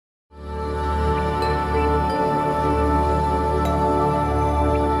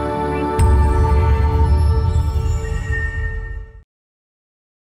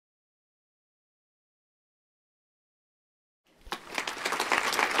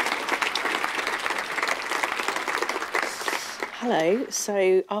Hello.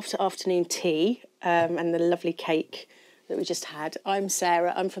 So after afternoon tea and the lovely cake that we just had, I'm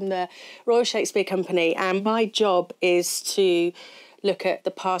Sarah. I'm from the Royal Shakespeare Company, and my job is to look at the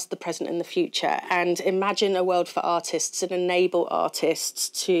past, the present and the future and imagine a world for artists and enable artists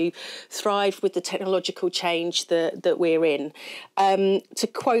to thrive with the technological change that we're in. To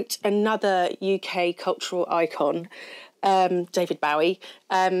quote another UK cultural icon, David Bowie,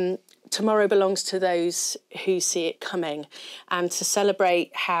 tomorrow belongs to those who see it coming, and to celebrate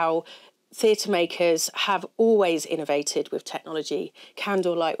how theatre makers have always innovated with technology.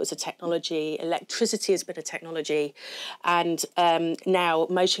 Candlelight was a technology, electricity has been a technology, and now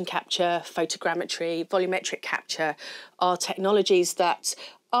motion capture, photogrammetry, volumetric capture are technologies that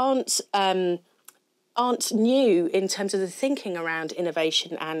aren't new in terms of the thinking around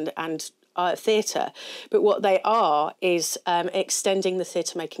innovation and theatre, but what they are is extending the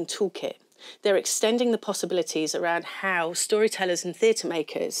theatre making toolkit. They're extending the possibilities around how storytellers and theatre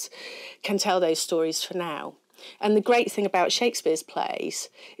makers can tell those stories for now. And the great thing about Shakespeare's plays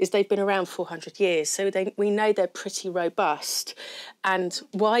is they've been around 400 years, so we know they're pretty robust. And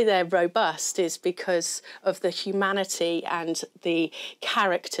why they're robust is because of the humanity and the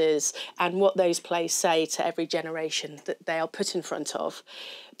characters and what those plays say to every generation that they are put in front of.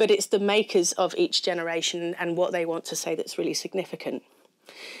 But it's the makers of each generation and what they want to say that's really significant.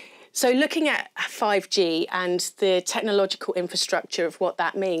 So looking at 5G and the technological infrastructure of what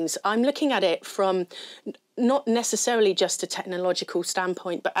that means, I'm looking at it from not necessarily just a technological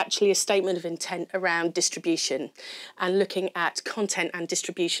standpoint, but actually a statement of intent around distribution and looking at content and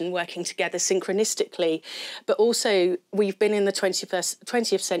distribution working together synchronistically. But also we've been in the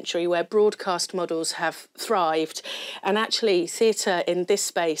 20th century where broadcast models have thrived, and actually theatre in this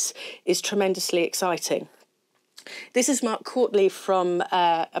space is tremendously exciting. This is Mark Courtley from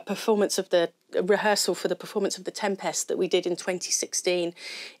a performance of a rehearsal for the performance of The Tempest that we did in 2016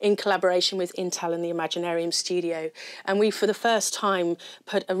 in collaboration with Intel and the Imaginarium Studio. And we, for the first time,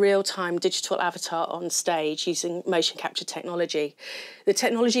 put a real-time digital avatar on stage using motion capture technology. The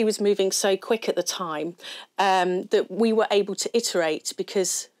technology was moving so quick at the time that we were able to iterate,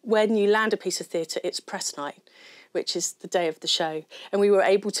 because when you land a piece of theatre, it's press night, which is the day of the show. And we were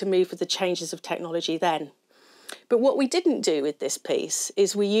able to move with the changes of technology then. But what we didn't do with this piece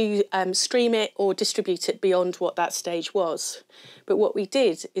is we stream it or distribute it beyond what that stage was. But what we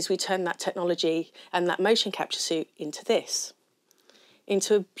did is we turned that technology and that motion capture suit into this,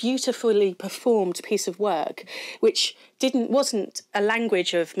 into a beautifully performed piece of work, which wasn't a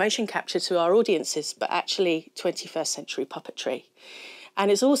language of motion capture to our audiences, but actually 21st century puppetry.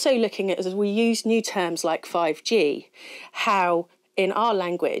 And it's also looking at, as we use new terms like 5G, how in our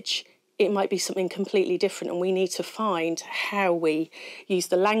language, it might be something completely different, and we need to find how we use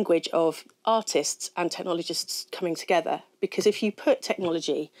the language of artists and technologists coming together. Because if you put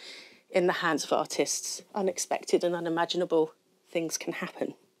technology in the hands of artists, unexpected and unimaginable things can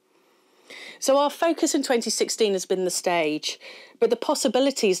happen. So our focus in 2016 has been the stage, but the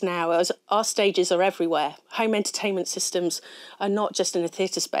possibilities now, as our stages are everywhere. Home entertainment systems are not just in a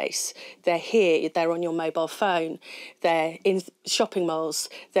theatre space. They're here, they're on your mobile phone, they're in shopping malls,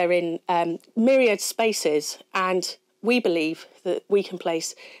 they're in myriad spaces, and we believe that we can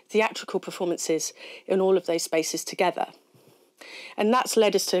place theatrical performances in all of those spaces together. And that's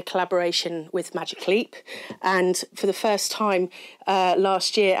led us to a collaboration with Magic Leap. And for the first time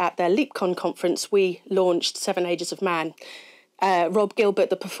last year at their LeapCon conference, we launched 7 Ages of Man. Rob Gilbert,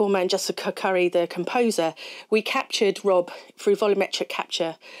 the performer, and Jessica Curry, the composer, we captured Rob through volumetric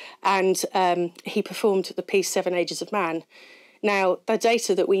capture, and he performed the piece 7 Ages of Man. Now, the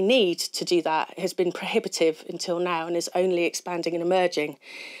data that we need to do that has been prohibitive until now and is only expanding and emerging.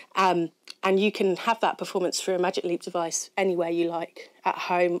 And you can have that performance through a Magic Leap device anywhere you like, at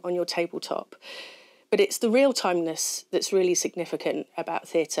home, on your tabletop. But it's the real-timeness that's really significant about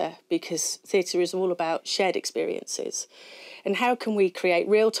theatre, because theatre is all about shared experiences. And how can we create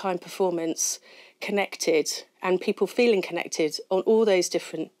real-time performance connected and people feeling connected on all those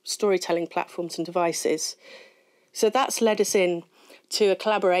different storytelling platforms and devices? So that's led us in to a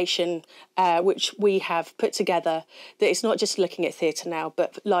collaboration which we have put together, that is not just looking at theatre now,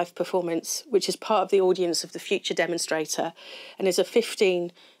 but live performance, which is part of the audience of the Future Demonstrator, and is a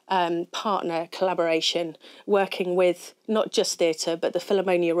 15 partner collaboration working with not just theatre, but the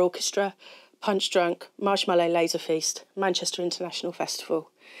Philharmonia Orchestra, Punch Drunk, Marshmallow Laser Feast, Manchester International Festival.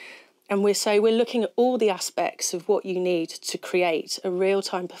 And we're looking at all the aspects of what you need to create a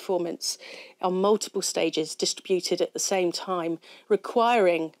real-time performance on multiple stages distributed at the same time,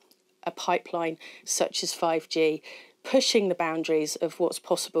 requiring a pipeline such as 5G, pushing the boundaries of what's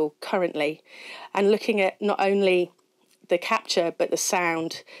possible currently, and looking at not only the capture, but the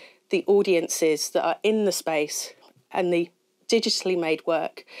sound, the audiences that are in the space and the digitally made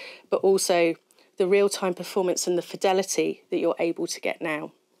work, but also the real-time performance and the fidelity that you're able to get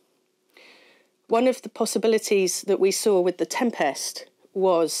now. One of the possibilities that we saw with the Tempest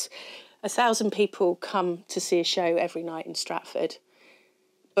was 1,000 people come to see a show every night in Stratford.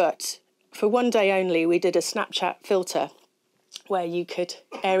 But for one day only, we did a Snapchat filter where you could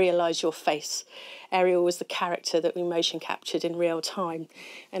aerialise your face. Ariel was the character that we motion captured in real time.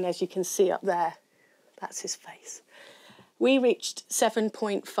 And as you can see up there, that's his face. We reached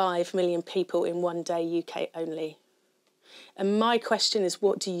 7.5 million people in one day, UK only. And my question is,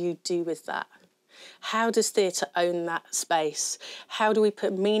 what do you do with that? How does theatre own that space? How do we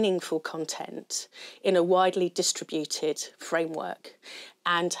put meaningful content in a widely distributed framework?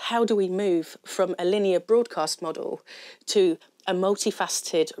 And how do we move from a linear broadcast model to a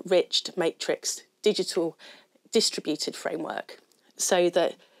multifaceted, rich, matrixed, digital, distributed framework, so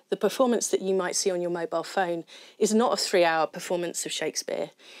that the performance that you might see on your mobile phone is not a 3-hour performance of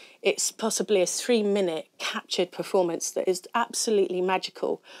Shakespeare. It's possibly a 3-minute captured performance that is absolutely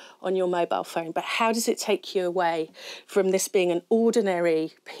magical on your mobile phone. But how does it take you away from this being an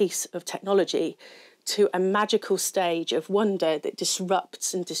ordinary piece of technology to a magical stage of wonder that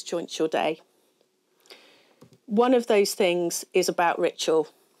disrupts and disjoints your day? One of those things is about ritual.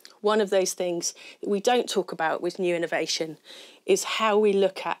 One of those things that we don't talk about with new innovation is how we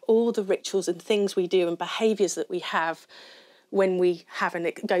look at all the rituals and things we do and behaviours that we have when we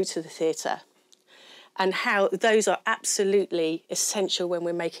go to the theatre, and how those are absolutely essential when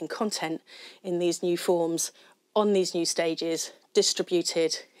we're making content in these new forms, on these new stages,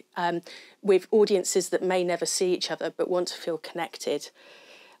 distributed, with audiences that may never see each other but want to feel connected.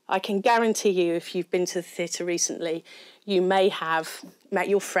 I can guarantee you, if you've been to the theatre recently, you may have met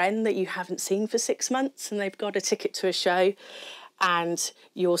your friend that you haven't seen for 6 months and they've got a ticket to a show, and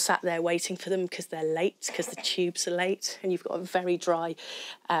you're sat there waiting for them because they're late, because the tubes are late, and you've got a very dry,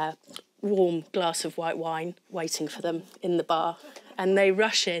 warm glass of white wine waiting for them in the bar. And they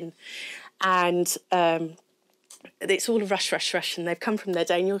rush in, and it's all a rush, rush, rush, and they've come from their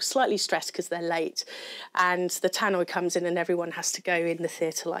day, and you're slightly stressed because they're late. And the tannoy comes in and everyone has to go in the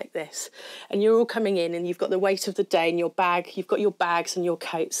theatre like this. And you're all coming in and you've got the weight of the day in your bag, you've got your bags and your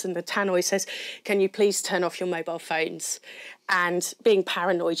coats, and the tannoy says, can you please turn off your mobile phones? And being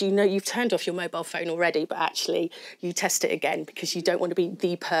paranoid, you know you've turned off your mobile phone already, but actually you test it again because you don't want to be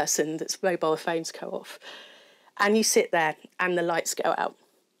the person that's mobile phones go off. And you sit there and the lights go out.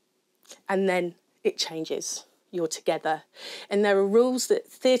 And then it changes. You're together. And there are rules that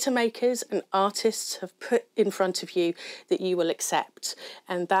theatre makers and artists have put in front of you that you will accept.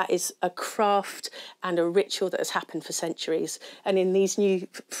 And that is a craft and a ritual that has happened for centuries. And in these new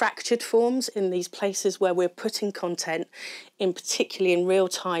fractured forms, in these places where we're putting content, in particularly in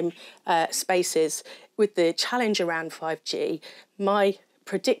real-time spaces, with the challenge around 5G, my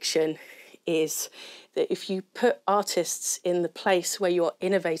prediction is that if you put artists in the place where you're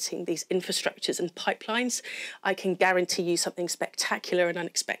innovating these infrastructures and pipelines, I can guarantee you something spectacular and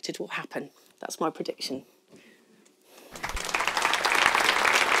unexpected will happen. That's my prediction.